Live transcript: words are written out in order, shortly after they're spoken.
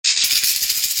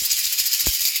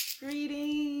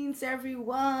Greetings,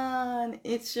 everyone.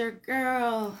 It's your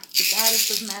girl, the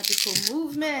goddess of magical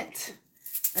movement,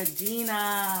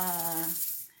 Adina.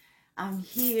 I'm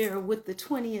here with the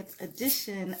 20th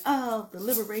edition of the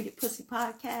Liberated Pussy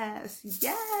Podcast.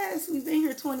 Yes, we've been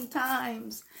here 20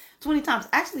 times. 20 times,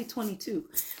 actually 22.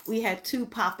 We had 2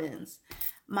 pop-ins.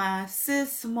 My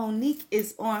sis Monique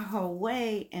is on her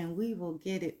way, and we will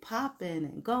get it popping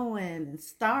and going and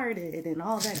started and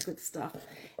all that good stuff.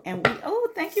 And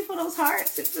thank you for those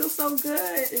hearts. It feels so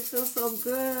good. It feels so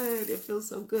good. It feels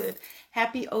so good.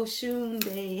 Happy Oshun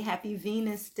Day. Happy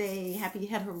Venus Day. Happy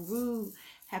Heteru.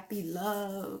 Happy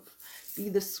love. Be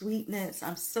the sweetness.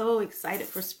 I'm so excited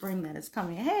for spring that is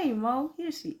coming. Hey, Mo,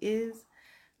 here she is.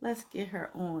 Let's get her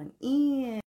on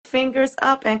in. Fingers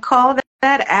up and call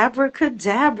that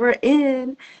abracadabra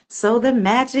in. So the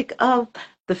magic of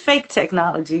the fake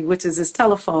technology, which is this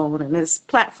telephone and this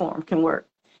platform, can work.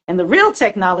 And the real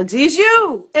technology is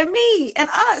you and me and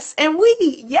us and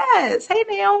we. Yes. Hey,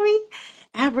 Naomi.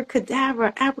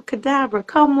 Abracadabra, abracadabra.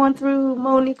 Come on through,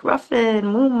 Monique Ruffin,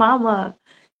 Moon Mama.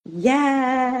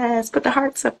 Yes. Put the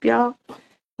hearts up, y'all.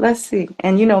 Let's see.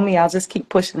 And you know me, I'll just keep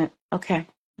pushing it. Okay.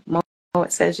 Mo,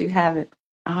 it says you have it.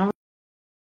 All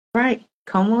right.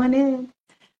 Come on in.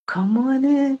 Come on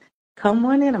in. Come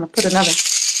on in. I'm going to put another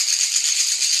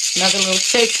little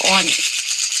shake on it.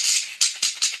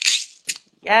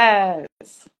 Yes.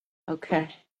 Okay.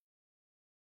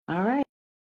 All right.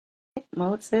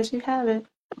 Mo, it says you have it.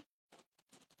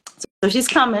 So she's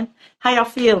coming. How y'all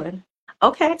feeling?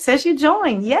 Okay. It says you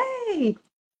joined. Yay.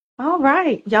 All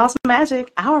right. Y'all's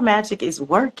magic. Our magic is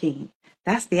working.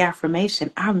 That's the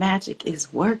affirmation. Our magic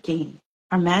is working.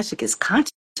 Our magic is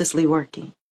consciously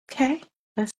working. Okay.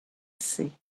 Let's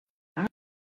see. All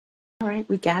right.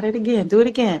 We got it again. Do it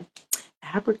again.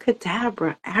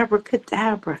 Abracadabra,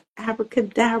 abracadabra,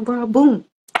 abracadabra, boom.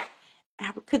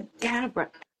 Abracadabra,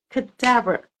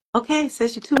 cadabra. Okay,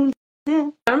 says you tuned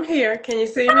in. I'm here. Can you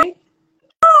see me?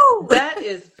 Oh! That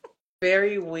is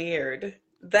very weird.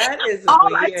 That is All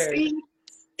weird. I see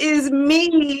is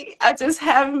me. I just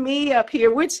have me up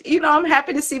here, which, I'm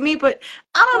happy to see me, but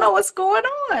I don't know what's going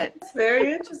on. It's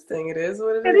very interesting. It is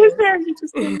what It is very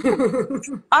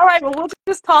interesting. All right, well, we'll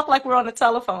just talk like we're on the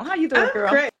telephone. How you doing, I'm girl?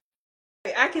 great.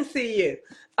 I can see you.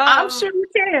 I'm sure you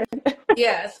can.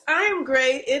 Yes, I am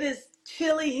great. It is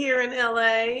chilly here in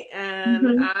LA,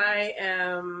 and I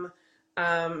am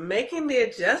making the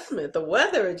adjustment, the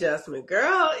weather adjustment.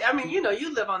 Girl, I mean, you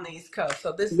live on the East Coast,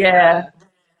 so this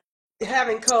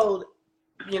having cold,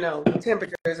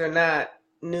 temperatures are not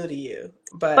new to you.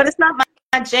 But it's not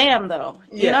my jam, though.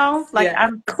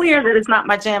 I'm clear that it's not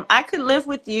my jam. I could live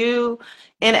with you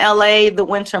in LA the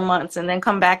winter months and then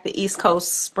come back to East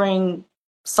Coast spring,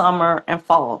 summer, and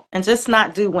fall and just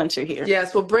not do winter here.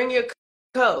 Yes, well, bring your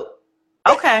coat.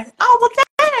 Okay. Oh, well,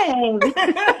 dang.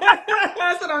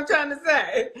 That's what I'm trying to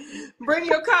say. Bring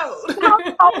your coat. How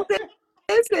cold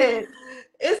is it?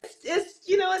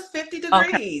 It's 50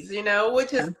 degrees,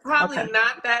 which is probably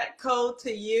not that cold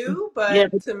to you,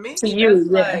 but to me,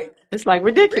 it's like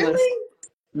ridiculous.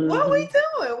 Really? What are we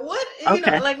doing? What,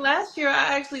 like last year,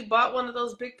 I actually bought one of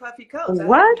those big puffy coats.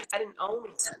 What? I didn't own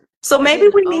one. So maybe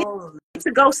we need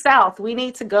to go south. We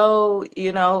need to go,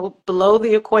 below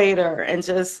the equator and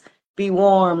just be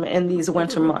warm in these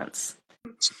winter months.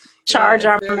 Charge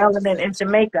our melanin in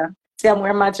Jamaica. See, I'm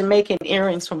wearing my Jamaican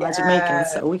earrings from my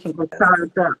Jamaicans, so we can go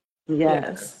charged up.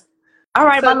 Yes. All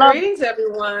right, so greetings,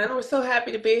 everyone. We're so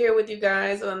happy to be here with you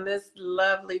guys on this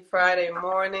lovely Friday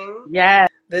morning. Yes.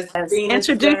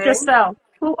 Introduce yourself.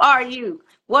 Who are you?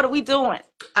 What are we doing?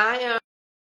 I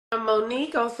am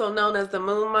Monique, also known as the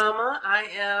Moon Mama. I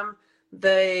am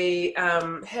the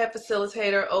head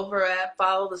facilitator over at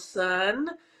Follow the Sun,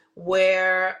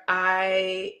 where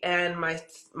I and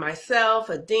myself,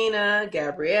 Adina,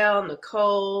 Gabrielle,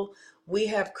 Nicole, we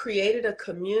have created a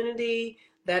community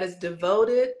that is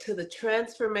devoted to the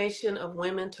transformation of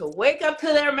women to wake up to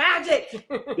their magic.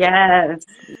 Yes.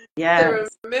 To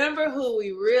remember who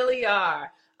we really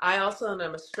are. I also am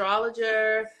an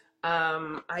astrologer.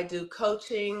 I do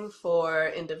coaching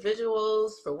for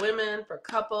individuals, for women, for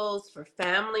couples, for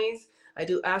families. I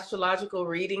do astrological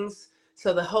readings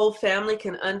so the whole family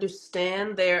can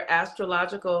understand their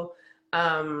astrological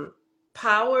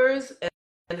powers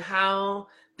and how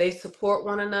they support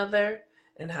one another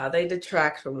and how they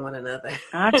detract from one another.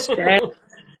 So that's what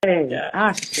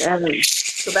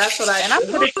and I'm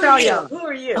going to tell y'all. Who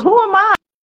are you? Who am I?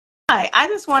 I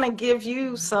just want to give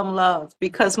you some love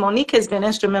because Monique has been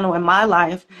instrumental in my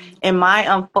life, in my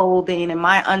unfolding, in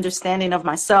my understanding of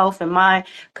myself, and my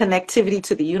connectivity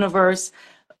to the universe.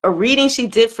 a reading she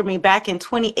did for me back in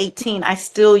 2018, I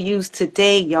still use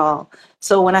today, y'all.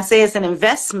 So when I say it's an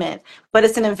investment, but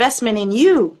it's an investment in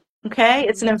you, okay?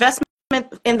 It's an investment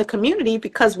in the community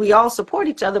because we all support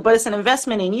each other, but it's an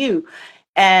investment in you.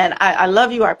 And I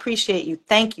love you. I appreciate you.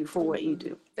 Thank you for what you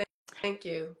do. Thank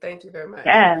you. Thank you very much.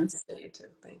 Yes. You too.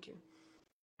 Thank you.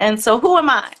 And so who am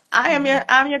I? I'm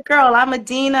your girl. I'm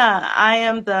Adina. I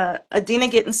am the Adina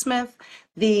Gittin Smith,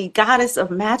 the goddess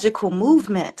of magical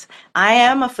movement. I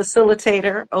am a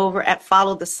facilitator over at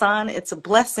Follow the Sun. It's a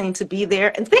blessing to be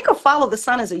there. And think of Follow the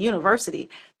Sun as a university.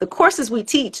 The courses we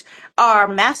teach are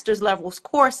master's levels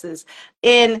courses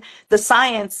in the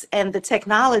science and the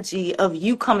technology of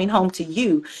you coming home to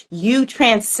you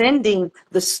transcending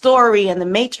the story and the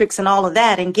matrix and all of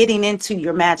that and getting into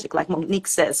your magic, like Monique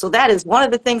says. So that is one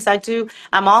of the things I do.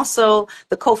 I'm also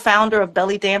the co-founder of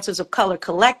Belly Dancers of Color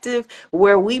Collective,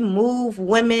 where we move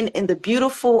women in the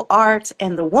beautiful art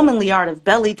and the womanly art of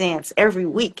belly dance every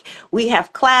week. We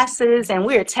have classes and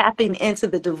we're tapping into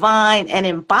the divine and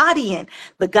embodying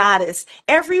the goddess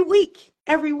every week.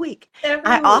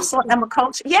 I also am a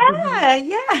coach.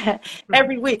 Yeah.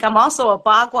 Every week. I'm also a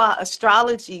Bagua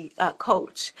astrology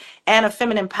coach and a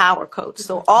feminine power coach.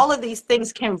 So all of these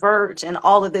things converge in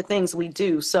all of the things we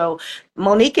do. So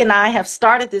Monique and I have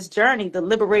started this journey, the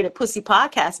Liberated Pussy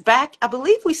podcast, back. I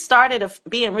believe we started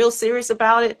being real serious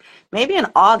about it maybe in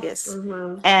August.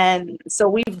 And so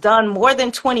we've done more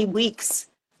than 20 weeks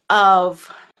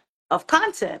of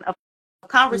content, of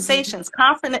conversations,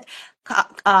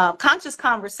 conscious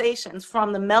conversations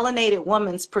from the melanated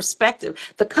woman's perspective,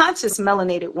 the conscious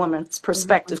melanated woman's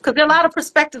perspective, because there are a lot of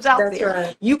perspectives out there.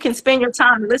 Right. You can spend your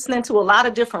time listening to a lot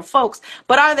of different folks,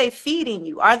 but are they feeding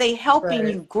you? Are they helping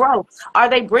you grow? Are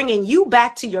they bringing you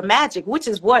back to your magic, which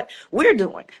is what we're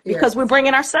doing, because we're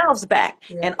bringing ourselves back.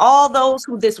 And all those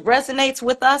who this resonates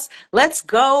with us, let's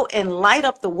go and light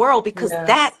up the world, because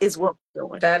that is what we're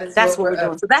doing. That's what we're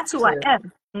doing. So that's who I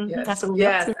am.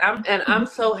 I'm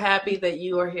so happy that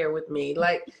you are here with me.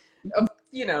 Like,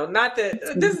 not that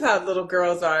this is how little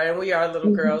girls are, and we are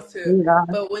little girls too.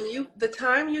 But the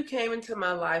time you came into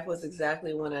my life was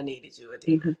exactly when I needed you,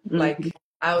 Adina. Like,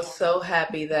 I was so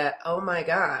happy that, oh my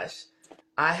gosh,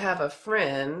 I have a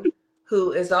friend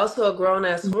who is also a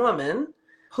grown-ass woman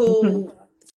who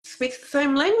speaks the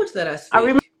same language that I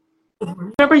speak.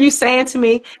 Remember you saying to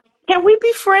me, can we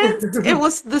be friends? It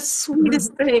was the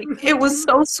sweetest thing. It was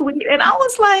so sweet. And I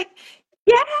was like,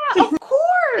 yeah, of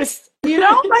course.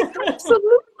 Like,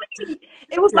 absolutely.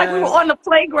 It was like we were on the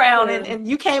playground and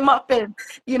you came up and,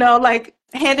 like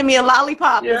handed me a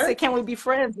lollipop and said, can we be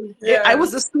friends? It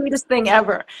was the sweetest thing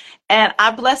ever. And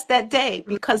I blessed that day,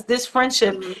 because this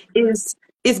friendship is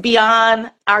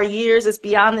beyond our years. It's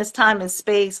beyond this time and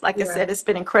space. Like I said, it's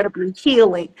been incredibly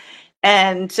healing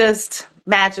and just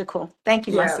magical. Thank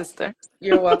you, my sister.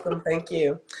 You're welcome. Thank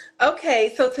you.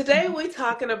 Okay, so today we're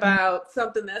talking about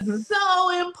something that's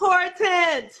so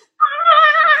important.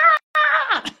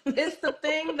 It's the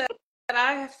thing that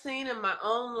I have seen in my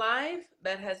own life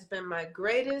that has been my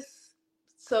greatest,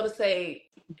 so to say,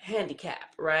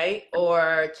 handicap, right?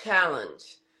 Or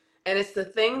challenge. And it's the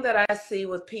thing that I see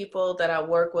with people that I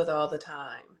work with all the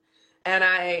time. And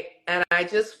I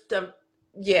just,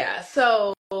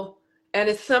 and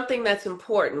it's something that's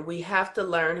important. We have to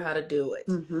learn how to do it.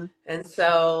 And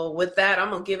so with that, I'm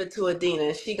gonna give it to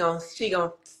Adina. She gonna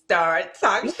start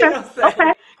talking. She gonna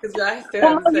say, because I still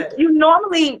haven't said it. You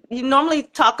normally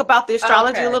talk about the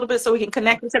astrology a little bit, so we can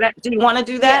connect to that. Do you want to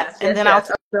do that? Yes.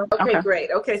 Okay,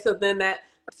 great. Okay, so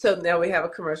now we have a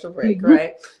commercial break,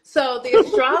 right? So the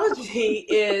astrology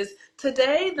is,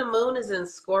 today the moon is in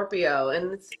Scorpio,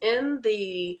 and it's in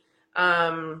the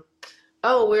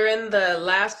we're in the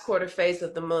last quarter phase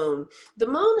of the moon. The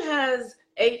moon has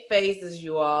 8 phases,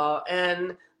 you all,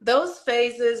 and those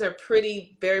phases are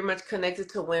very much connected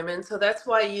to women. So that's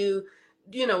why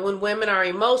when women are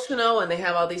emotional and they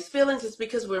have all these feelings, it's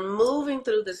because we're moving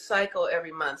through this cycle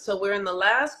every month. So we're in the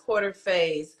last quarter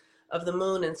phase of the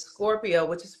moon in Scorpio,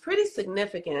 which is pretty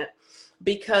significant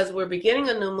because we're beginning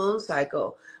a new moon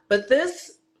cycle. But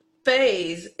this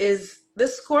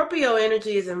Scorpio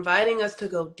energy is inviting us to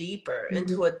go deeper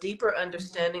into a deeper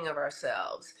understanding of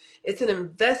ourselves. It's an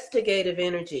investigative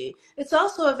energy. It's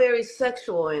also a very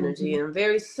sexual energy and a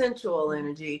very sensual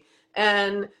energy.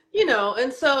 And,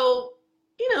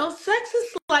 sex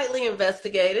is slightly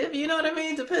investigative, you know what I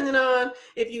mean? Depending on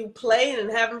if you playing and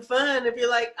having fun, if you're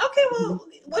like, okay, well,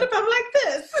 what if I'm like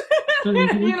this? You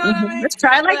know what I mean? Let's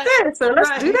try it like this. So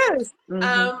let's do this.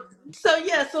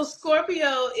 So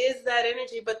Scorpio is that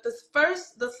energy, but this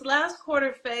last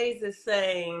quarter phase is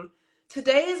saying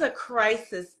today is a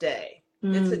crisis day.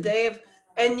 It's a day of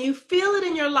and you feel it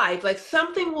in your life, like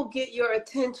something will get your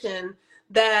attention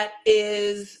that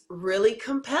is really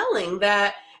compelling.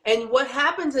 And what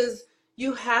happens is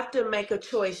you have to make a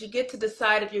choice. You get to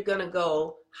decide if you're going to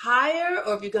go higher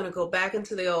or if you're going to go back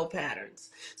into the old patterns.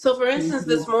 So, for instance,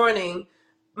 this morning,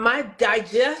 my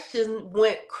digestion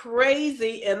went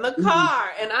crazy in the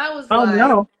car, and I was Oh like,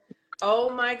 no. oh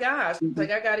my gosh,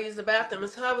 like I got to use the bathroom.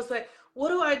 And so I was like, what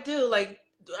do I do? Like,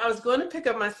 I was going to pick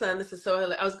up my son. This is so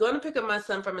hilarious. I was going to pick up my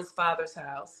son from his father's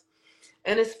house.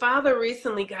 And his father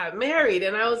recently got married.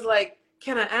 And I was like,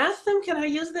 can I ask them? Can I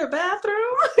use their bathroom?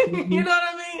 You know what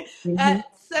I mean? At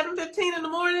 7:15 in the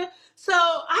morning. So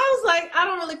I was like, I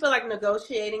don't really feel like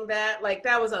negotiating that. Like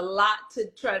that was a lot to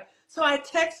try. So I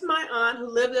texted my aunt who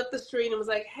lived up the street and was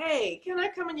like, hey, can I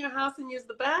come in your house and use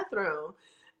the bathroom?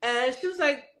 And she was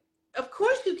like, of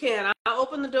course you can. I'll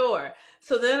open the door.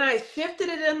 So then I shifted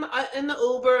it in the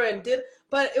Uber and did,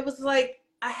 but it was like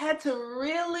I had to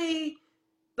really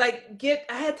I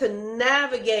had to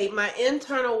navigate my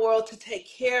internal world to take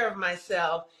care of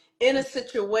myself in a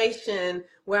situation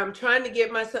where I'm trying to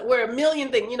get myself, where a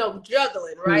million things,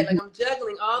 juggling, right? Like I'm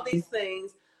juggling all these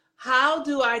things. How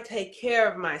do I take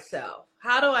care of myself?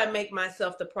 How do I make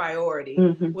myself the priority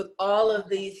with all of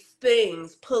these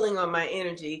things pulling on my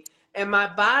energy? And my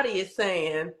body is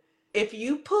saying, if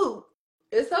you poop,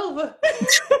 it's over.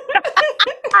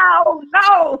 Oh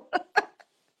no.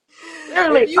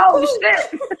 Literally. Oh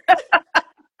shit.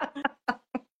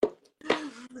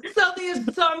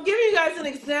 So I'm giving you guys an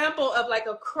example of like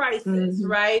a crisis,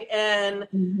 right? And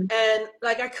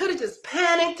like I could have just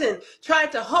panicked and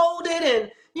tried to hold it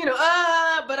and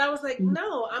but I was like,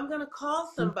 no, I'm gonna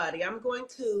call somebody. I'm going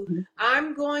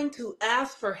to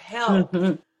ask for help.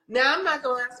 Now I'm not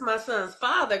gonna ask my son's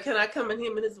father, can I come in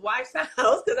him and his wife's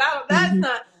house? Because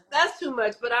that's too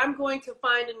much, but I'm going to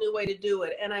find a new way to do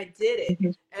it. And I did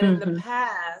it. And in the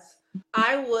past,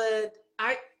 I would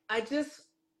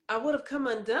have come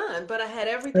undone, but I had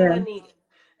everything I needed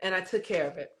and I took care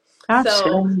of it.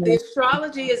 So the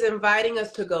astrology is inviting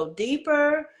us to go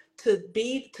deeper,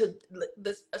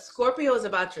 the Scorpio is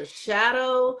about your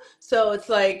shadow. So it's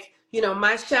like,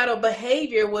 my shadow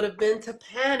behavior would have been to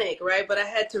panic, right? But I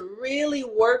had to really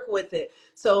work with it.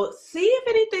 So see if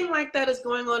anything like that is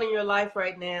going on in your life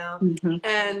right now,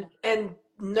 and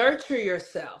nurture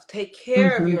yourself, take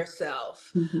care of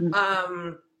yourself,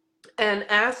 and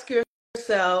ask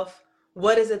yourself,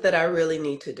 what is it that I really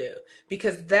need to do?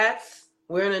 Because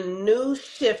we're in a new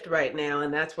shift right now,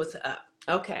 and that's what's up.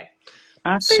 Okay.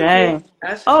 Ashe.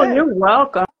 Oh, you're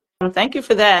welcome. Thank you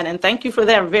for that. And thank you for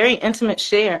that very intimate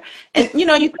share. And, you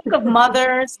think of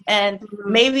mothers and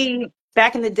maybe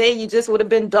back in the day, you just would have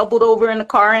been doubled over in the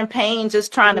car in pain,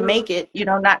 just trying to make it,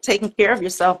 not taking care of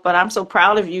yourself. But I'm so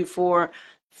proud of you for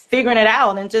figuring it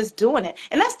out and just doing it.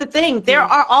 And that's the thing. There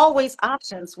are always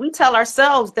options. We tell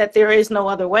ourselves that there is no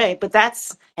other way,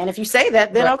 and if you say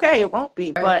that, then okay, it won't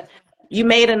be. But you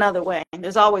made another way.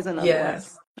 There's always another way.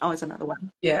 Always another way.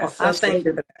 Yes. So thank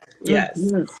you for that. Yes.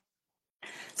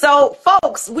 So,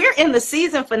 folks, we're in the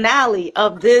season finale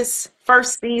of this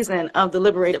first season of the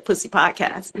Liberated Pussy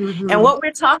podcast. And what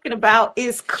we're talking about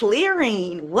is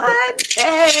clearing. What?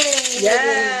 Hey.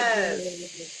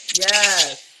 Yes.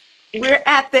 We're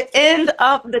at the end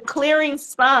of the clearing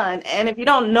sun. And if you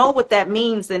don't know what that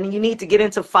means, then you need to get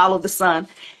into Follow the Sun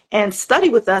and study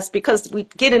with us, because we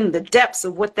get in the depths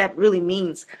of what that really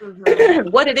means.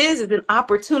 What it is an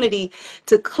opportunity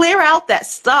to clear out that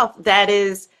stuff that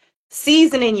is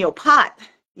seasoning your pot,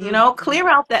 clear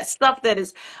out that stuff that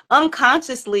is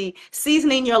unconsciously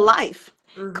seasoning your life.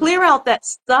 Clear out that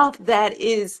stuff that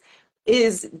is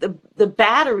the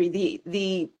battery,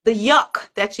 the yuck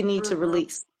that you need to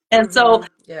release. And so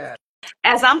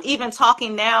as I'm even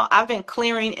talking now, I've been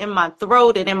clearing in my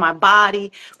throat and in my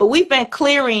body, but we've been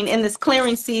clearing in this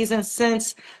clearing season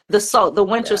since the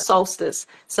winter solstice.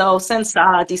 So since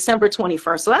December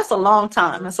 21st. So that's a long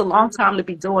time. That's a long time to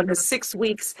be doing this, 6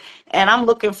 weeks. And I'm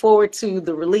looking forward to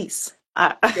the release.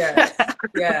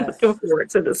 Looking forward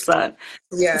to the sun.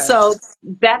 So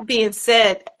that being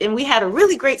said, and we had a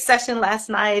really great session last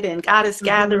night, and God is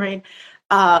gathering,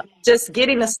 just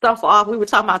getting the stuff off. We were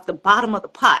talking about the bottom of the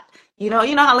pot. You know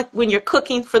how like when you're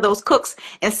cooking for those cooks,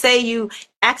 and say you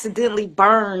accidentally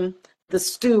burn the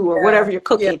stew or whatever you're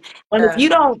cooking. And if you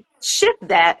don't shift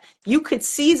that, you could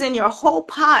season your whole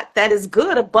pot that is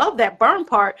good above that burn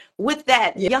part with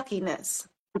that yuckiness.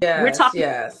 We're talking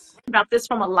about this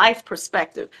from a life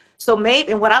perspective. So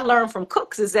maybe, and what I learned from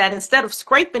cooks is that instead of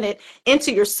scraping it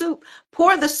into your soup,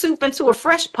 pour the soup into a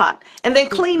fresh pot and then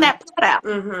clean that pot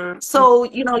out. So,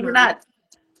 you're not,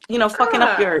 fucking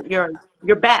up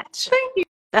your batch. Thank you.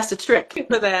 That's the trick. you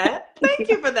for that. Thank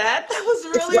you for that. That was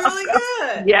It's really, really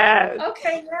welcome. good. Yes.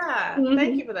 Okay, yeah.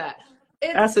 Thank Hmm. you for that.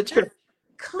 That's It's the this trick.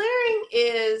 clearing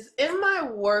is in my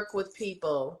work with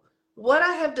people. What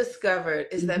I have discovered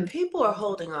is that Hmm. people are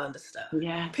holding on to stuff.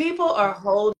 Yeah. People are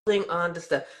holding on to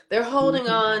stuff. They're holding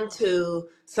Hmm. on to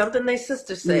something their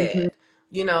sister Hmm. said.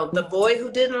 You know, the boy who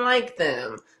didn't like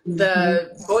them. Hmm.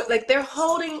 The boy, like they're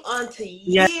holding on to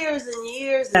Yes. years and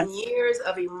years and years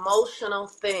of emotional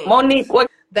Monique, things what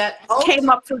that came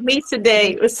up for me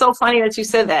today, it was so funny that you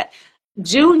said that.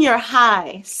 Junior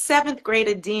high, seventh grade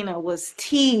Adina was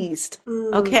teased.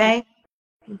 mm, Okay.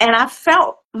 And I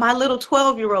felt my little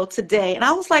 12-year-old today. And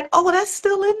I was like, oh, that's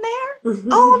still in there?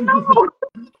 Oh, no.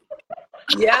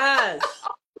 yes,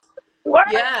 What?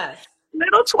 yes,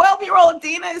 Little 12-year-old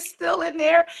Dina is still in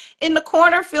there in the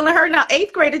corner feeling her. Now,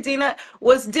 eighth grade Dina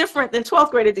was different than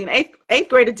 12th grade Dina. Eighth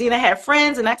grade Dina had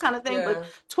friends and that kind of thing. But yeah.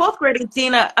 12th grade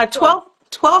Dina, a 12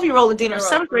 12-year-old Dina or year old.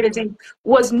 seventh grade Dina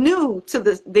was new to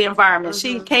the environment.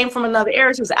 She Mm-hmm. came from another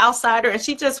area. She was an outsider and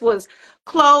she just was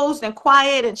closed and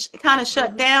quiet and kind of shut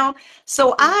Mm-hmm. down.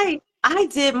 So I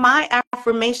did my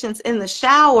affirmations in the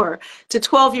shower to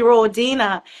 12-year-old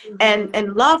Dina Mm-hmm.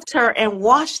 and loved her and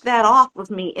washed that off of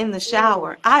me in the Mm,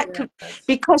 shower. I could, yes.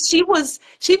 because she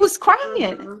was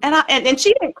crying Mm-hmm. and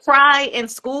she didn't cry in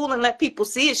school and let people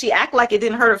see it. She acted like it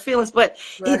didn't hurt her feelings, but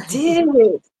it Right. did.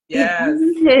 It Yes.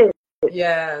 did.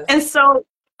 And Yes. so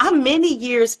I'm many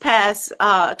years past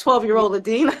 12-year-old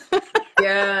Adina.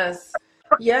 Yes.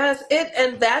 Yes, it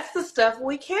and that's the stuff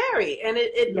we carry. And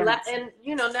Yes. and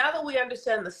you know, now that we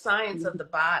understand the science of the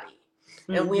body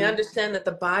and we Mm-hmm. understand that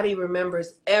the body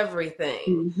remembers everything.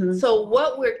 Mm-hmm. So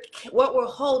what we're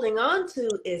holding on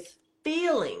to is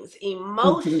feelings, Mm-hmm.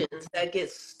 emotions that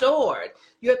get stored.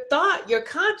 Your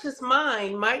conscious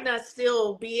mind might not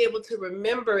still be able to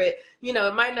remember it. You know,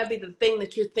 it might not be the thing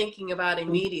that you're thinking about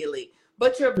immediately,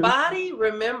 but your Mm-hmm. body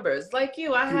remembers. Like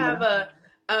you, I Yeah. have a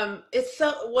it's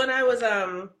so when I was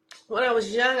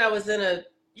young, I was in a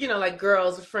like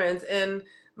girls friends, and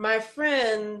my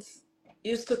friends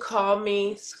used to call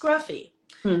me Scruffy,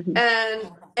 Mm-hmm.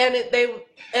 and and it they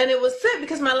and it was said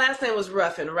because my last name was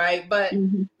Ruffin, right? But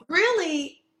Mm-hmm.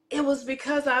 really, it was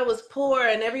because I was poor,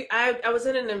 and I was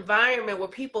in an environment where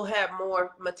people had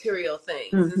more material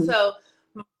things, and Mm-hmm. so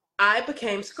I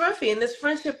became Scruffy, and this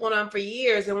friendship went on for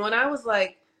years. And when I was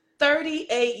like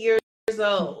 38 years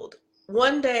old,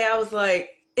 one day I was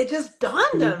like, it just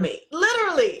dawned on Mm-hmm. me.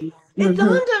 Literally, it dawned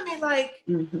Mm-hmm. on me like,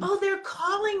 Mm-hmm. oh, they're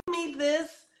calling me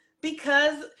this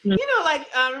because, like,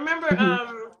 remember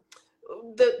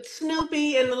Mm-hmm. the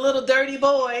Snoopy and the little dirty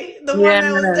boy, the one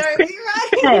that was Yes. dirty,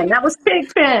 Pigpen. right? That was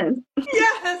Pigpen.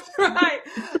 Yes, right.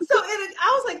 So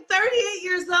I was like 38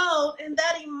 years old, and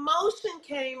that emotion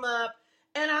came up,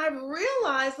 and I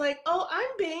realized, like, oh,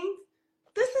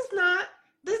 this is not,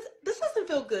 this doesn't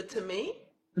feel good to me.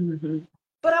 Mm-hmm.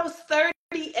 But I was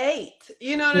 38,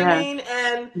 you know what I Yeah. mean?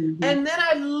 And Mm-hmm. and then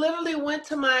I literally went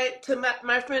to my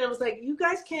friend and was like, you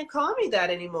guys can't call me that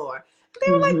anymore.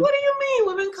 They were like, Mm-hmm. what do you mean?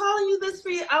 We've been calling you this for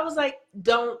you. I was like,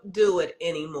 don't do it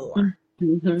anymore.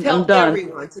 Mm-hmm. I'm Tell done.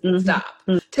 everyone to Mm-hmm. stop.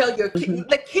 Tell your Mm-hmm.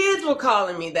 the kids were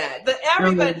calling me that.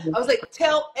 Everybody. Mm-hmm. I was like,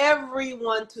 tell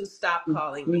everyone to stop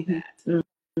calling me Mm-hmm. that.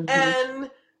 Mm-hmm. And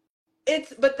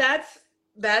but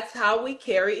that's how we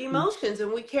carry emotions,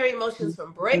 and we carry emotions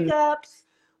from breakups.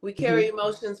 We Mm-hmm. carry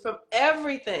emotions from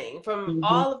everything, from Mm-hmm.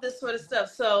 all of this sort of stuff.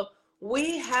 So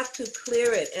we have to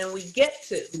clear it, and we get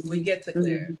to clear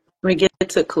Mm-hmm. We get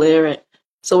to clear it.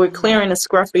 So we're it. clearing the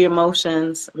scruffy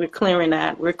emotions. We're clearing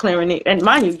that. We're clearing it. And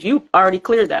mind you, you already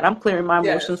cleared that. I'm clearing my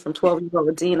Yes. emotions from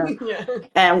 12-year-old Dina. Yeah.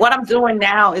 And what I'm doing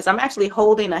now is I'm actually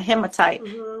holding a hematite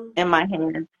Hmm. in my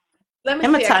hand. Let me see.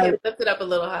 I Hematite. can't lift it up a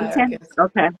little You higher. I can? can.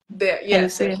 Okay. There. Can you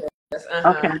Yes. see Yes. it? Yes.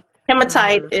 Okay.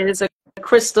 Hematite Hmm. is a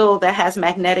crystal that has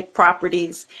magnetic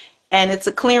properties and it's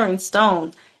a clearing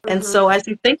stone. And Hmm. so as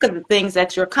you think of the things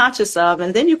that you're conscious of,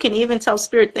 and then you can even tell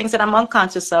spirit things that I'm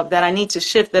unconscious of that I need to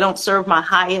shift that don't serve my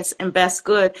highest and best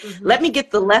good. Hmm. Let me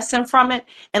get the lesson from it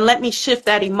and let me shift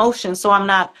that emotion so I'm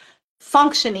not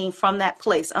functioning from that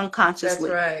place That's unconsciously.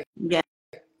 right. Yeah.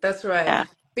 That's right. Yeah.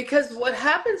 Because what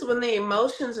happens when the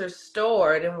emotions are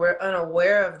stored and we're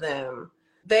unaware of them,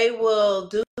 they will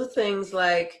do things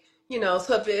like,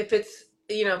 so if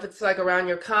it's like around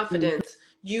your Mhm. confidence,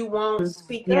 you won't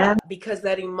speak Yeah. up because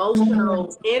that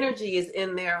emotional energy is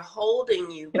in there holding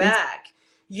you back.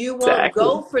 You won't Exactly.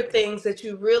 go for things that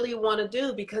you really want to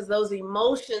do because those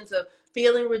emotions of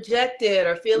feeling rejected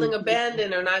or feeling Mhm.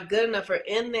 abandoned or not good enough are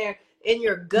in there, in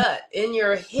your gut, in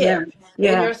your Yeah. hip, in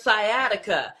Yeah. your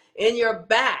sciatica, in your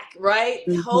back, right?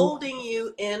 Hmm. Holding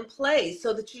you in place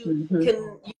so that Hmm.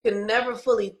 you can never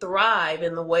fully thrive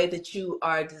in the way that you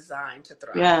are designed to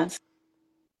thrive. Yes.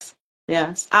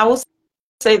 Yes. I will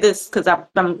say this because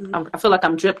Mm-hmm. I feel like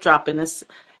I'm drip dropping this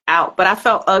out, but I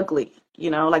felt ugly.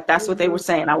 Like that's what they were Mm-hmm.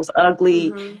 saying. I was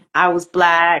ugly. Mm-hmm. I was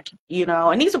black.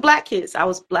 And these are black kids. I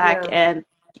was black, Yeah. and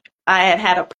I had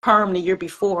had a perm the year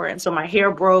before, and so my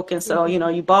hair broke, and so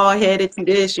Mm-hmm. you bald headed, you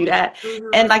this, you that,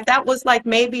 and Mm-hmm. like that was like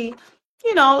maybe,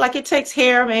 like it takes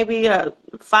hair maybe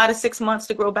 5 to 6 months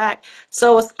to grow back.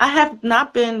 So I have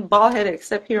not been bald headed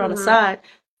except here on the Mm-hmm. side.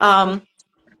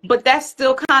 But that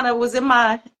still kind of was in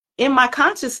my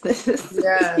consciousness. You know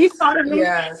Yes. what I mean?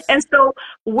 Yes. And so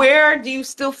where do you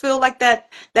still feel like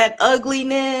that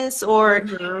ugliness or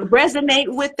Mm-hmm.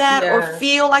 resonate with that or Yes.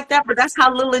 feel like that? But that's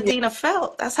how Lil Adina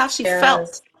felt. That's how she felt.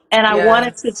 Yes. And I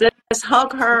wanted to Yes. just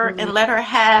hug her Mm-hmm. and let her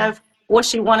have what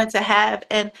she wanted to have.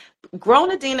 And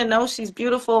grown Adina knows she's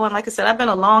beautiful. And like I said, I've been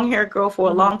a long hair girl for a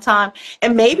Mm-hmm. long time.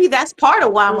 And maybe that's part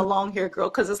of why I'm a long hair girl,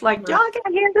 because it's like, Mm-hmm. y'all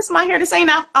got hair. This is my hair. This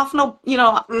ain't off no,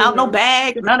 out no Mm-hmm.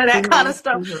 bag, none of that kind Mm-hmm. of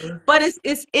stuff. Mm-hmm. But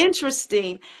it's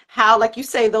interesting how, like you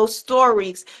say, those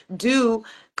stories do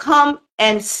come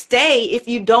and stay if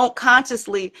you don't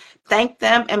consciously thank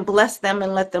them and bless them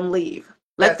and let them leave.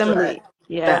 Let That's them right. leave.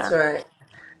 Yeah. That's right.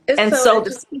 It's And so so the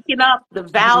interesting. speaking up, the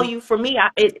Mm-hmm. value for me,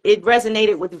 it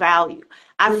resonated with value.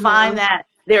 I find Mm-hmm. that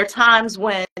there are times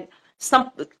when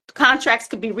some contracts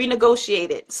could be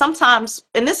renegotiated. Sometimes,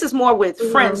 and this is more with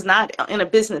Mm-hmm. friends, not in a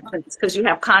business sense, because you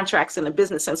have contracts in a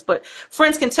business sense, but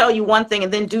friends can tell you one thing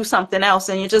and then do something else,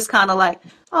 and you're just kind of like,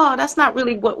 oh, that's not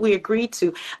really what we agreed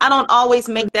to. I don't always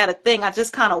make that a thing. I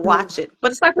just kind of watch it.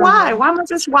 But it's like, why? Mm-hmm. Why am I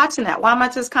just watching that? Why am I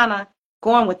just kind of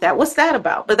going with that? What's that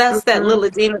about? But that's that Mm-hmm. little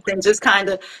Adina thing, just kind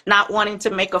of not wanting to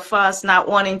make a fuss, not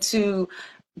wanting to,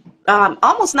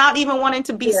 almost not even wanting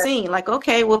to be Yeah. seen. Like,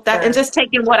 okay, well, that, and Yes. just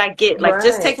taking what I get. Like,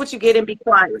 just Right. take what you get and be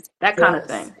quiet. That kind of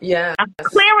Yes. thing. Yes. I'm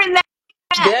clearing that.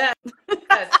 Yes.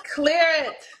 Clear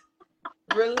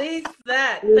it. Release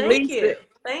that. Thank Release you. it.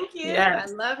 Thank you. I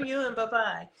Yes. love you and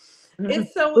bye-bye. Mhm.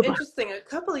 It's so Goodbye. interesting. A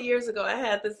couple of years ago, I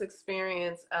had this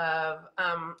experience of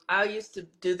I used to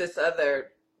do this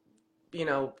other,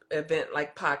 event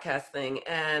like podcast thing,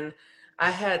 and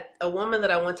I had a woman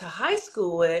that I went to high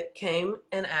school with came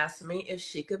and asked me if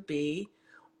she could be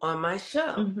on my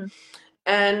show. Mhm.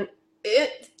 And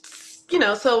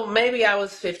so maybe I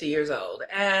was 50 years old.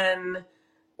 And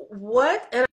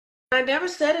I never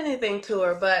said anything to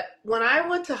her, but when I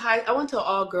went to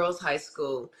all girls high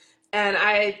school, and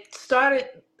I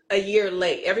started a year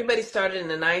late. Everybody started in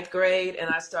the ninth grade, and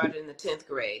I started in the 10th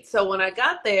grade. So when I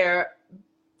got there,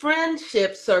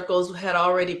 friendship circles had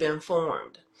already been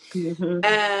formed. Mhm.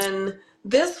 And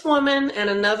this woman and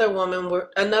another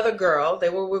girl,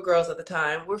 were girls at the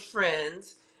time, were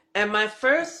friends. And my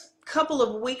first couple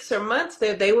of weeks or months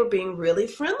there, they were being really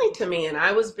friendly to me, and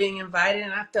I was being invited,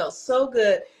 and I felt so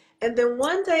good. And then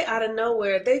one day out of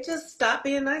nowhere, they just stopped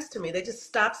being nice to me. They just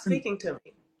stopped speaking to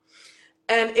me.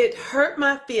 And it hurt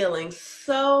my feelings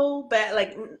so bad,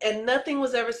 like, and nothing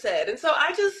was ever said. And so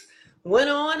I just went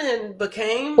on and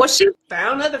Was she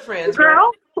found other the friends, right?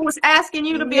 girl who was asking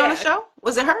you to be on the Yeah. show?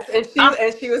 Was it her? And Um,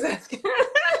 she was asking,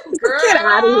 get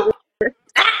out of girl, here.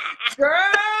 Ah! girl.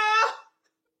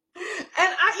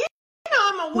 And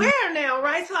I'm aware now,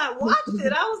 right? So I watched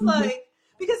it. Mhm. I was Mhm. like,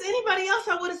 because anybody else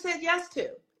I would have said yes to.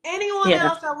 Anyone Yeah.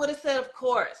 else I would have said, of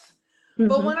course.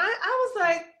 But Mhm. when I was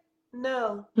like,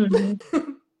 no, Mhm.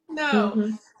 no.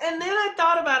 Mhm. And then I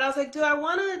thought about it. I was like, do I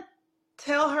want to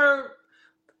tell her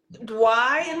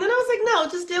why? And then I was like, no,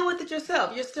 just deal with it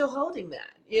yourself. You're still holding that.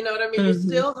 You know what I mean? You're Mhm.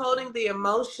 still holding the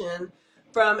emotion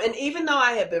and even though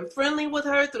I had been friendly with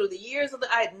her through the years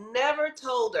I had never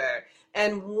told her.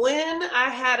 And when I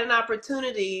had an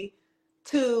opportunity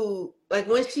to, like,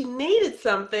 when she needed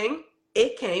something,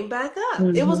 it came back up.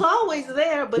 It was Mhm. always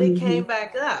there, but it came Mhm.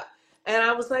 back up. And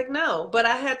I was like, no, but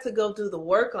I had to go do the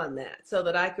work on that so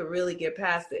that I could really get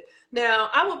past it. Now,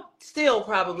 I would still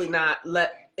probably not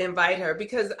invite her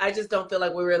because I just don't feel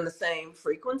like we were in the same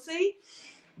frequency.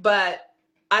 But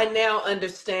I now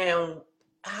understand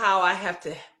how I have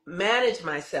to manage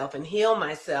myself and heal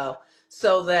myself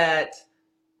so that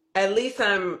at least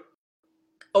I'm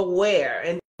aware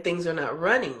and things are not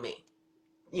running me.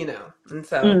 And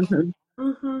so, Mhm.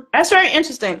 hmm That's very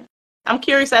interesting. I'm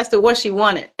curious as to what she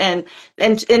wanted, and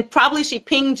probably she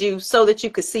pinged you so that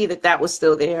you could see that was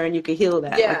still there and you could heal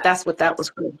that. Like yeah, that's what that was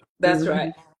for. that's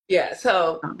right. Mhm. Yeah.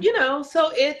 So, Um,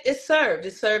 so it served.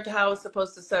 It served how it's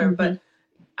supposed to serve. But mhm.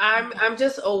 I'm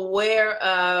just aware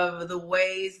of the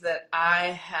ways that I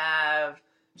have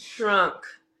shrunk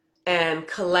and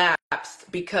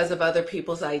collapsed because of other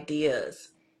people's ideas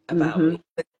about Mm-hmm. me.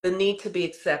 The need to be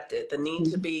accepted, the need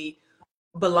to be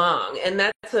belong, and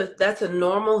that's a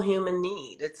normal human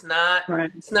need.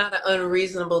 Right. It's not an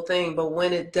unreasonable thing, but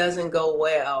when it doesn't go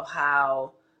well,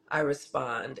 how I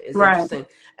respond is Right. interesting.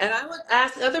 And I would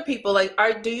ask other people, like,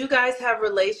 do you guys have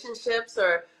relationships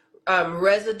or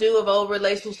residue of old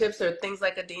relationships or things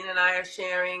like Adina and I are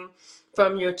sharing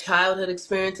from your childhood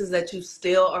experiences that you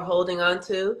still are holding on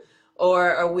to,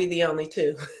 or are we the only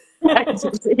two?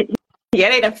 Yeah,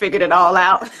 they done figured it all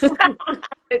out.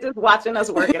 They're just watching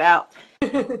us work it out.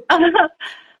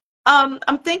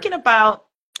 I'm thinking about,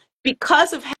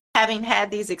 because of having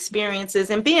had these experiences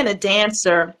and being a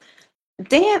dancer,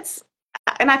 dance,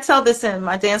 and I tell this in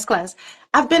my dance class,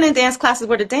 I've been in dance classes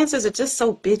where the dancers are just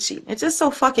so bitchy. They're just so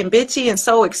fucking bitchy and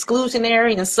so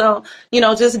exclusionary and so,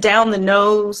 just down the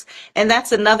nose. And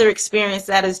that's another experience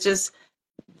that is just,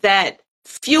 that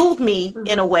fueled me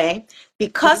in a way,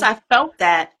 because I felt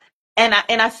that, and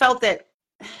I felt that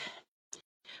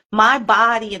my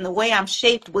body and the way I'm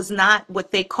shaped was not what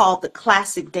they call the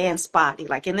classic dance body.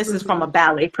 Like, and this is from a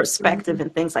ballet perspective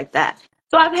and things like that.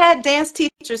 So I've had dance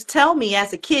teachers tell me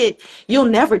as a kid, "You'll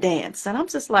never dance." And I'm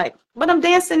just like, "But I'm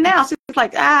dancing now." She's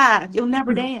like, "You'll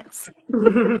never dance."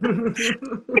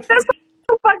 That's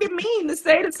so fucking mean to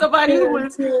say to somebody who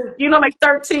was, like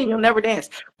 13, "You'll never dance."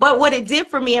 But what it did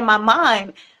for me in my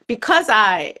mind, because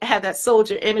I had that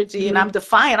soldier energy and I'm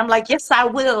defiant, I'm like, "Yes, I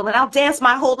will. And I'll dance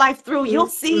my whole life through. You'll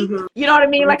see." You know what I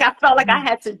mean? Like, I felt like I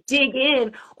had to dig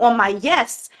in on my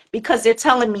yes because they're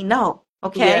telling me no.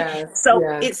 Okay. Yes, So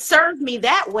yes. it served me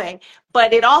that way,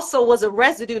 but it also was a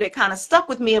residue that kind of stuck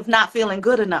with me of not feeling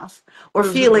good enough, or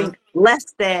feeling less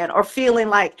than, or feeling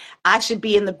like I should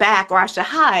be in the back or I should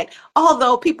hide.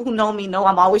 Although people who know me know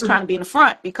I'm always trying to be in the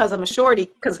front because I'm a shorty,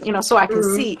 because, so I can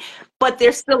see. But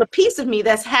there's still a piece of me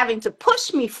that's having to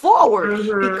push me forward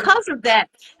because of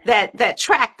that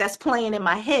track that's playing in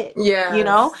my head.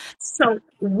 Yes. So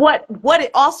what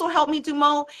it also helped me do,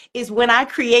 Mo, is when I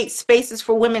create spaces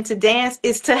for women to dance,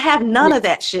 is to have none of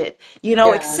that shit.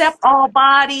 Yes. Accept all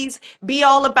bodies, be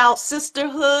all about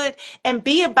sisterhood, and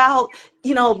be about,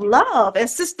 love and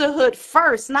sisterhood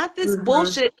first, not this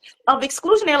bullshit of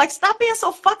exclusionary. Like, stop being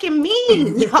so fucking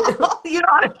mean, y'all. You know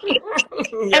what I mean?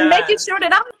 And making Yes. sure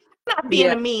that I'm not being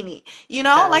Yes. a meanie,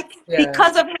 Yes. like, Yes.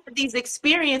 because I've had these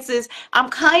experiences, I'm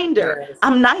kinder, Yes.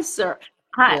 I'm nicer.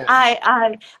 Yes.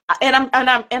 I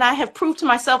have proved to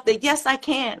myself that yes, I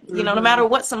can, no matter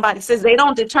what somebody says, they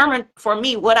don't determine for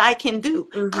me what I can do.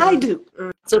 I do.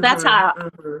 So that's how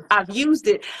I've used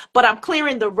it, but I'm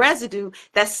clearing the residue,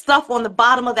 that stuff on the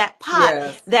bottom of that pot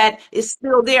Yes. that is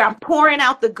still there. I'm pouring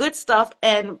out the good stuff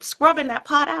and scrubbing that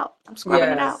pot out. I'm scrubbing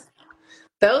it out. Yes.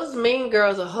 Those mean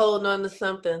girls are holding on to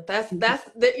something.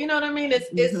 You know what I mean?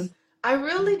 Mm-hmm. I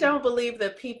really don't believe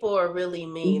that people are really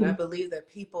mean. I Mm-hmm. believe that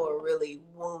people are really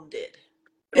wounded.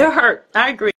 And, They're hurt. I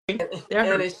agree. They're and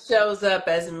hurt. it shows up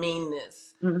as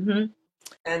meanness. Mm-hmm.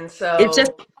 And It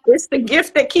just, so, it's the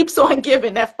gift that keeps on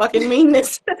giving, that fucking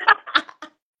meanness.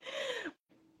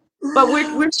 But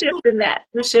we're shifting that.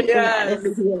 We're shifting that yes.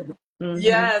 into healing. Mm-hmm.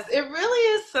 Yes, it really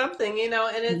is something, and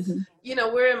it's,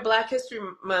 Mm-hmm. we're in Black History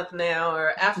Month now,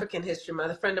 or African History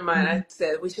Month. A friend of mine, I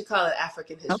said we should call it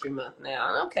African History Okay. Month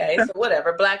now. Okay, so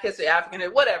whatever, Black History, African,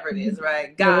 whatever it is,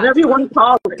 right? Yeah, whatever you want to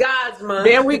call it. God's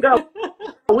There month. we go.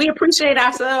 We appreciate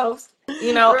ourselves,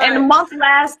 and the Right. month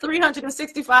lasts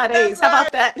 365 That's days. How right.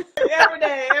 about that? Every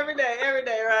day, every day, every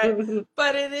day, right? Mm-hmm.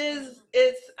 But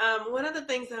it's one of the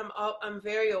things I'm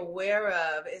very aware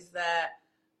of is that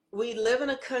we live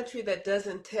in a country that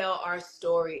doesn't tell our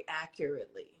story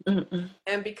accurately. Mm-mm.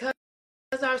 And because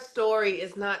our story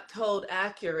is not told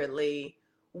accurately,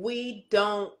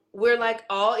 we're like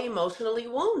all emotionally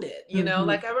wounded. Mm-hmm.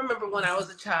 Like I remember when I was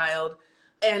a child,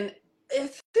 and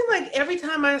it seemed like every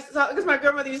time I saw, because my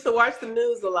grandmother used to watch the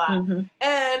news a lot, Mm-hmm.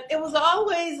 and it was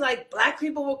always like Black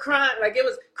people were crying, like it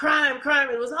was crime, crime.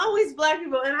 It was always Black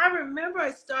people. And I remember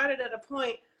I started at a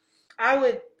point, I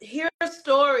would hear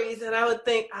stories and I would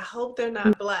think, I hope they're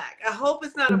not Black. I hope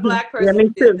it's not a Mm-hmm. Black Yeah, person me who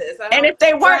did too. this. I And hope, if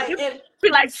they weren't, right. you'd And be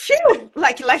like, phew,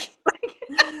 like that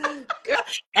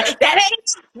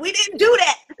ain't, we didn't do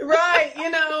that. right,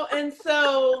 and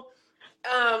so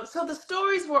the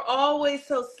stories were always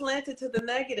so slanted to the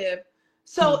negative.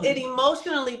 So it Mm-hmm.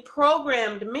 emotionally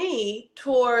programmed me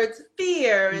towards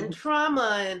fear and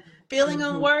trauma and feeling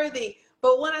Mm-hmm. unworthy.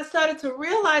 But when I started to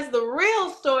realize the real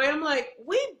story, I'm like,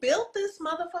 we built this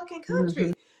motherfucking Mm-hmm.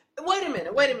 country. Wait a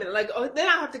minute, wait a minute. Like, then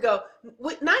I have to go.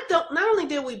 Not only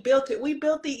did we build it, we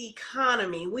built the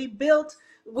economy. We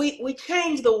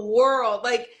changed the world.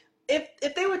 Like,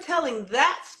 if they were telling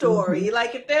that story,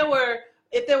 like if there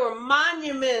were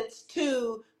monuments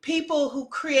to people who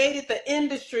created the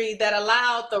industry that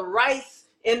allowed the rice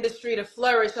industry to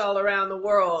flourish all around the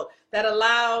world, that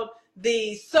allowed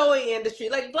the sewing industry,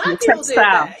 like The Black people did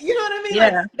textile. that. You know what I mean?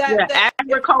 Like Yeah, that. yeah. That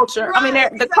Agriculture. I mean, right?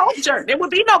 the Exactly. culture. There would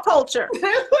be no culture.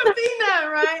 There would be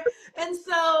none, right? And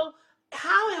so,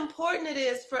 how important it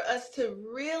is for us to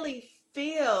really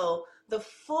feel the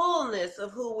fullness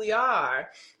of who we are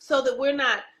so that we're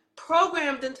not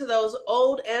programmed into those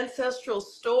old ancestral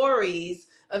stories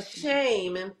of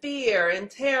shame and fear and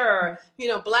terror. You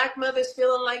know, Black mothers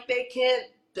feeling like they can't,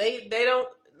 they don't,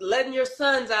 letting your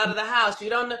sons out of the house. You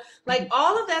don't know, like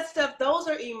all of that stuff. Those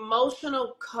are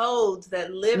emotional codes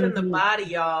that live in the Mm-hmm. body,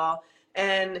 y'all.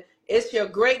 And it's your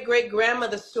great great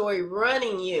grandmother's story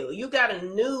running you. You got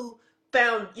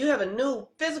you have a new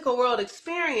physical world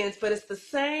experience, but it's the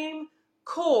same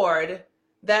cord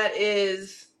that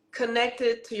is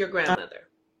connected to your grandmother.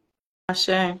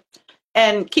 Shame.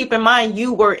 And keep in mind,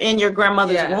 you were in your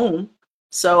grandmother's Yeah. womb.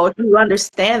 So if you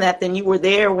understand that, then you were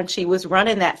there when she was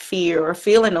running that fear or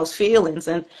feeling those feelings.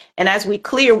 And as we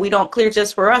clear, we don't clear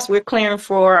just for us. We're clearing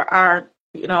for our,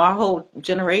 our whole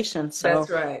generation. So That's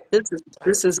right.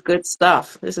 this is good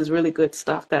stuff. This is really good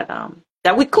stuff that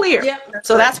we clear. Yep, that's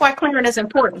So right. that's why clearing is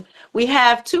important. We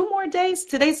have 2 more days.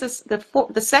 Today's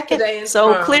the second. Today and So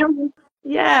tomorrow. clearing,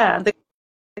 the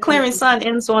clearing sun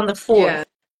ends on the 4th. Yeah.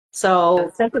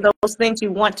 So think of those things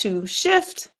you want to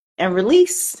shift and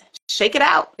release. Shake it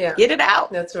out. Yeah. Get it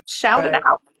out. That's right. Shout it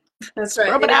out. That's right.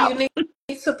 Scrub it And out. if you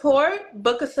need support,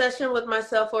 book a session with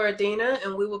myself or Adina,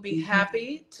 and we will be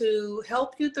happy to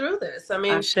help you through this. I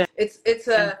mean,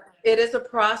 it is a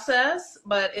process,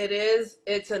 but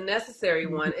it's a necessary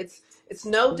one. It's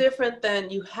no different than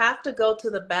you have to go to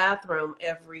the bathroom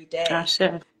every day,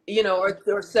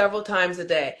 or several times a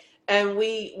day. And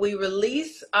we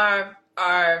release our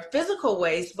physical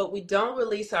waste, but we don't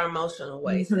release our emotional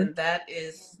waste, and that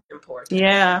is important.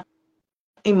 Yeah.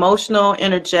 Emotional,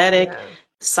 energetic,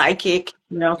 psychic,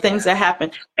 things that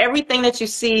happen. Everything that you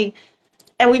see,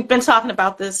 and we've been talking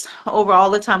about this over all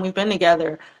the time we've been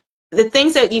together. The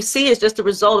things that you see is just a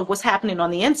result of what's happening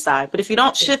on the inside. But if you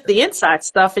don't shift the inside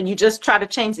stuff and you just try to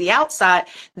change the outside,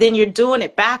 then you're doing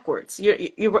it backwards.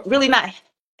 You're really not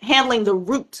handling the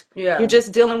root. You're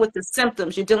just dealing with the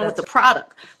symptoms. You're dealing with the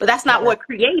product. But that's not what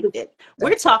created it.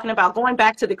 We're talking about going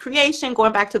back to the creation,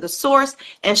 going back to the source,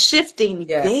 and shifting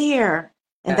there.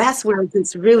 And that's where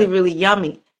it's really, really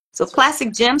yummy. So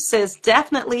Classic Gem says,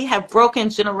 definitely have broken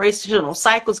generational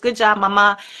cycles. Good job,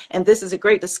 Mama. And this is a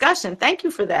great discussion. Thank you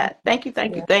for that. Thank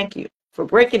you for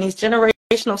breaking these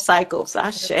generational cycles.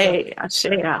 Ashe,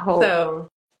 I hope. So,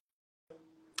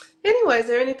 anyway, is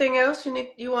there anything else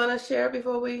you want to share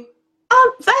before we?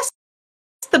 That's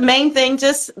the main thing.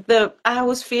 Just I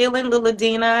was feeling Little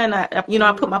Adina, and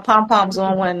I put my pom-poms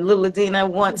on when Little Adina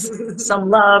wants some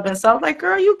love, and so I was like,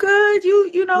 girl, you good?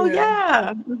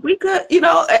 Yeah, we good.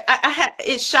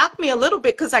 It shocked me a little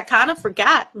bit because I kind of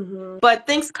forgot, but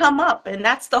things come up, and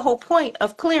that's the whole point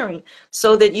of clearing,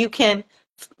 so that you can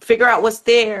figure out what's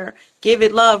there, give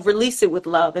it love, release it with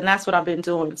love, and that's what I've been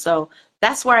doing. So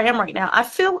that's where I am right now. I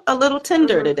feel a little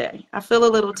tender today.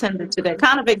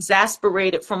 Kind of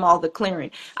exasperated from all the clearing.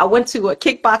 I went to a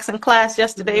kickboxing class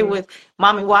yesterday with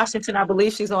Mommy Washington. I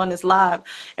believe she's on this live.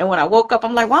 And when I woke up,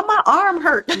 I'm like, why my arm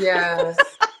hurt? Yes.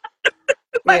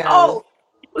 Oh,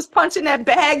 I was punching that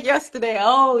bag yesterday.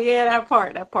 Oh, yeah, that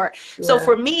part. Yeah. So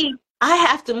for me, I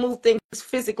have to move things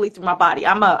physically through my body.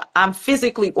 I'm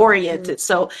physically oriented.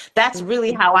 So that's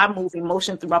really how I move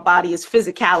emotion through my body, is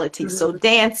physicality. So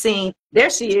dancing, there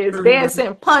she is,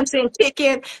 dancing, punching,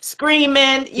 kicking,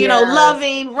 screaming,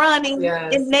 loving, running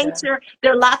in nature.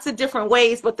 There are lots of different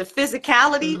ways, but the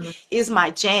physicality is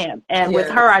my jam. And with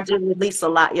her, I did release a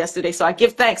lot yesterday. So I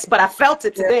give thanks, but I felt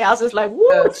it today. I was just like,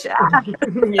 woo, child.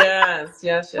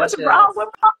 Yes. What's wrong with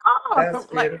my arm?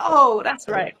 I'm like, oh, that's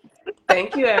right.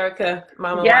 Thank you, Erica,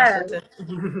 Mama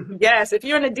Washington. Yes, if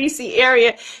you're in the DC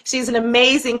area, she's an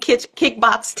amazing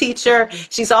kickbox teacher.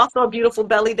 She's also a beautiful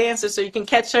belly dancer, so you can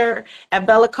catch her at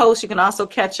Bella Coast. You can also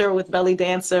catch her with Belly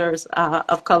Dancers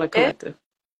of Color Collective.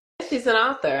 She's an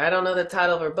author. I don't know the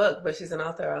title of her book, but she's an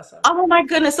author also. Oh my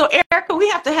goodness. So Erica, we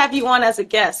have to have you on as a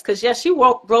guest, because yes, she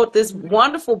wrote this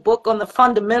wonderful book on the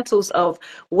fundamentals of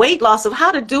weight loss, of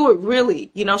how to do it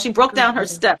really. She broke down her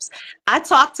steps. I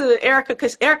talked to Erica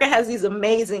because Erica has these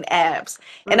amazing abs.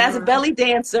 And as a belly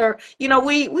dancer, we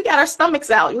got our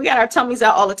stomachs out. We got our tummies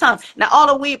out all the time. Now,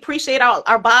 although we appreciate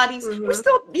our bodies, we're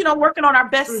still, working on our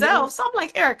best selves. So I'm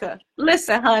like, Erica,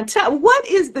 listen, hon, what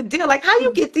is the deal? Like, how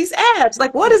you get these abs?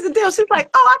 Like, what is the deal? She's like,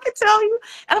 oh, I can tell you.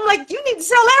 And I'm like, you need to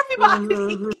tell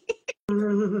everybody.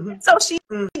 So she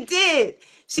did.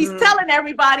 She's telling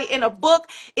everybody in a book.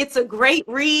 It's a great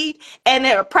read, and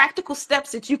there are practical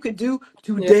steps that you could do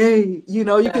today. You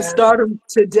know, you can start them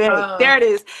today. There it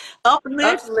is.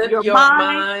 Uplift your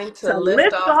mind to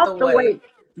lift off the weight.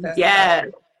 Yes.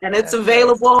 And it's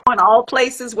available in all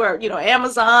places where, you know,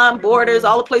 Amazon, Borders,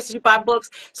 all the places you buy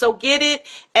books. So get it,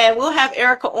 and we'll have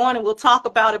Erica on and we'll talk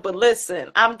about it. But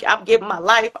listen, I'm giving my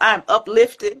life. I'm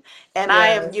uplifted, and I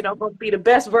am, you know, going to be the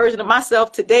best version of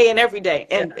myself today and every day.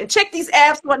 And check these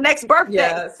abs for next birthday.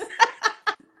 Yes.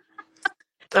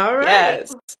 All right.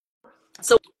 Yes.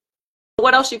 So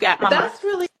what else you got, Mama? That's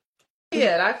really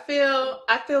it. I feel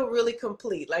really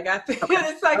complete. Like I feel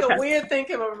it's like a weird thing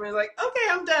came over me. Like, okay,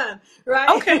 I'm done. Right?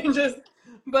 Okay.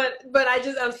 but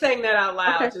I'm saying that out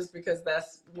loud just because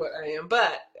that's what I am.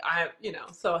 But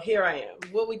so here I am.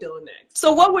 What we doing next?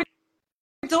 So what we're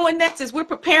doing next is we're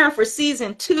preparing for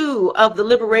season 2 of the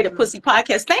Liberated Pussy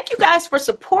podcast. Thank you guys for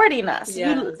supporting us.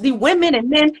 You, the women and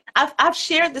men. I've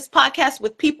shared this podcast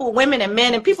with people, women and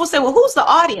men, and people say, well, who's the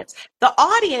audience? The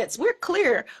audience, we're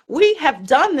clear. We have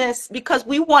done this because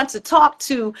we want to talk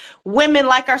to women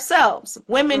like ourselves,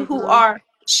 women who are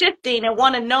shifting and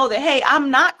want to know that, hey, I'm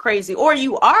not crazy, or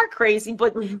you are crazy,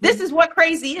 but this is what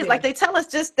crazy is. Like, they tell us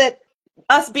just that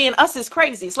us being us is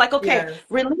crazy. It's like, okay,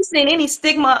 releasing any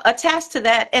stigma attached to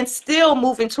that and still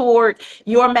moving toward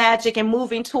your magic and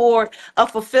moving toward a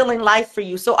fulfilling life for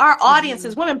you. So our audience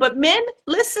is women, but men,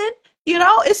 listen, you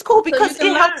know, it's cool because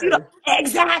it helps you to,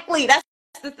 exactly. That's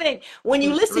the thing. When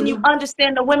you listen, you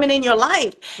understand the women in your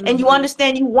life, and you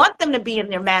understand you want them to be in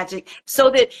their magic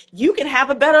so that you can have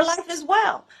a better life as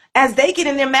well. As they get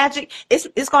in their magic,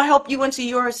 it's going to help you into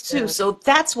yours too. So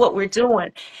that's what we're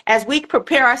doing. As we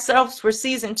prepare ourselves for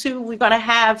season 2, we're going to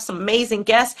have some amazing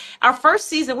guests. Our first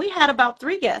season, we had about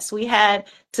 3 guests. We had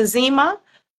Tazima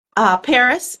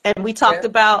Paris, and we talked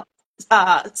about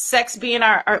sex being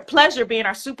our pleasure being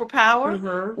our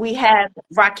superpower. We had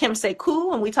Rakim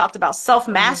Sekou, and we talked about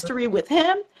self-mastery with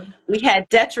him. We had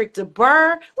Detrick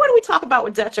DeBurr. What did we talk about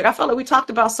with Detrick? I felt like we talked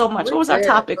about so much. What was our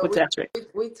topic with Detrick?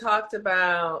 We talked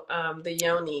about the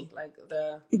yoni, like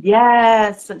the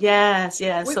yes. So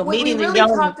meeting the yoni.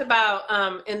 We talked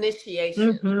about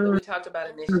initiation. We talked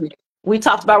about initiation. We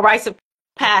talked about rites of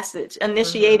passage,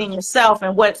 initiating yourself,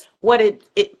 and what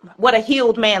a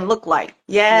healed man looked like.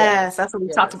 Yes, that's what we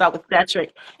talked about with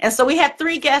Detrick. And so we had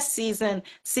 3 guests season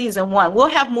 1. We'll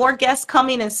have more guests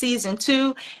coming in season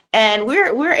 2, and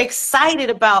we're excited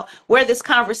about where this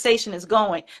conversation is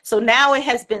going. So now it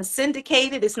has been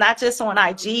syndicated. It's not just on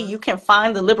IG. You can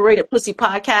find the Liberated Pussy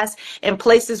podcast in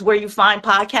places where you find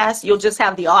podcasts. You'll just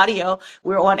have the audio.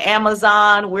 We're on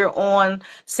Amazon. We're on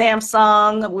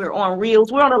Samsung. We're on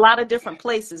Reels. We're on a lot of different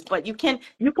places, but you can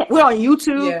we're on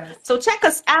YouTube. So check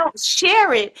us out,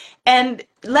 share it, and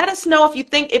let us know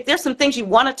if there's some things you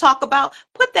want to talk about.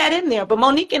 Put that in there. But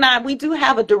Monique and I, we do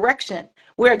have a direction.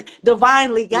 We're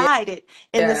divinely guided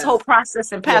in this whole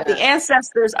process and path. The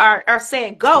ancestors are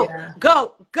saying, go,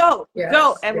 go, go,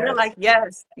 go. And we're like,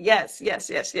 yes.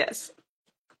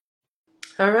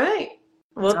 All right.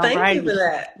 Well, thank you for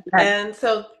that. And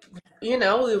so,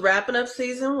 we're wrapping up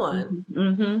season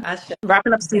 1.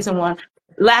 Wrapping up season 1.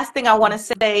 Last thing I want to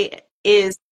say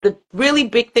is the really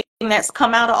big thing that's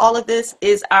come out of all of this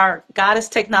is our Goddess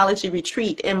Technology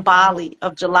Retreat in Bali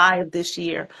of July of this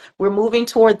year. We're moving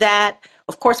toward that.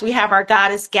 Of course, we have our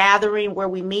Goddess Gathering where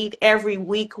we meet every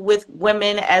week with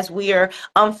women as we are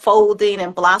unfolding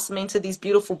and blossoming to these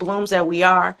beautiful blooms that we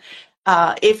are.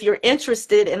 If you're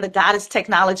interested in the Goddess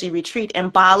Technology Retreat in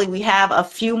Bali, we have a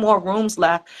few more rooms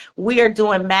left. We are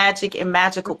doing magic in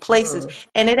magical places,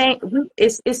 and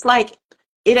it's like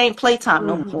it ain't playtime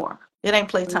no more. It ain't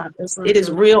playtime. It is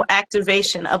real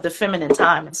activation of the feminine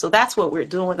time. And so that's what we're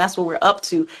doing. That's what we're up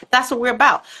to. That's what we're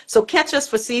about. So catch us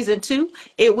for season 2.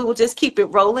 We will just keep it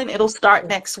rolling. It'll start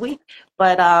next week.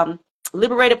 But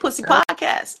Liberated Pussy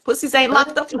podcast. Pussies ain't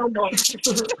locked up no more.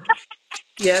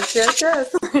 Yes.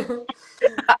 All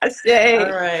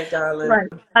right, darling. Right.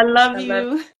 I love you.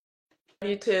 Love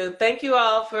you too. Thank you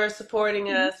all for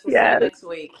supporting us. We'll see you next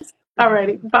week. All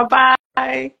righty.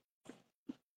 Bye-bye.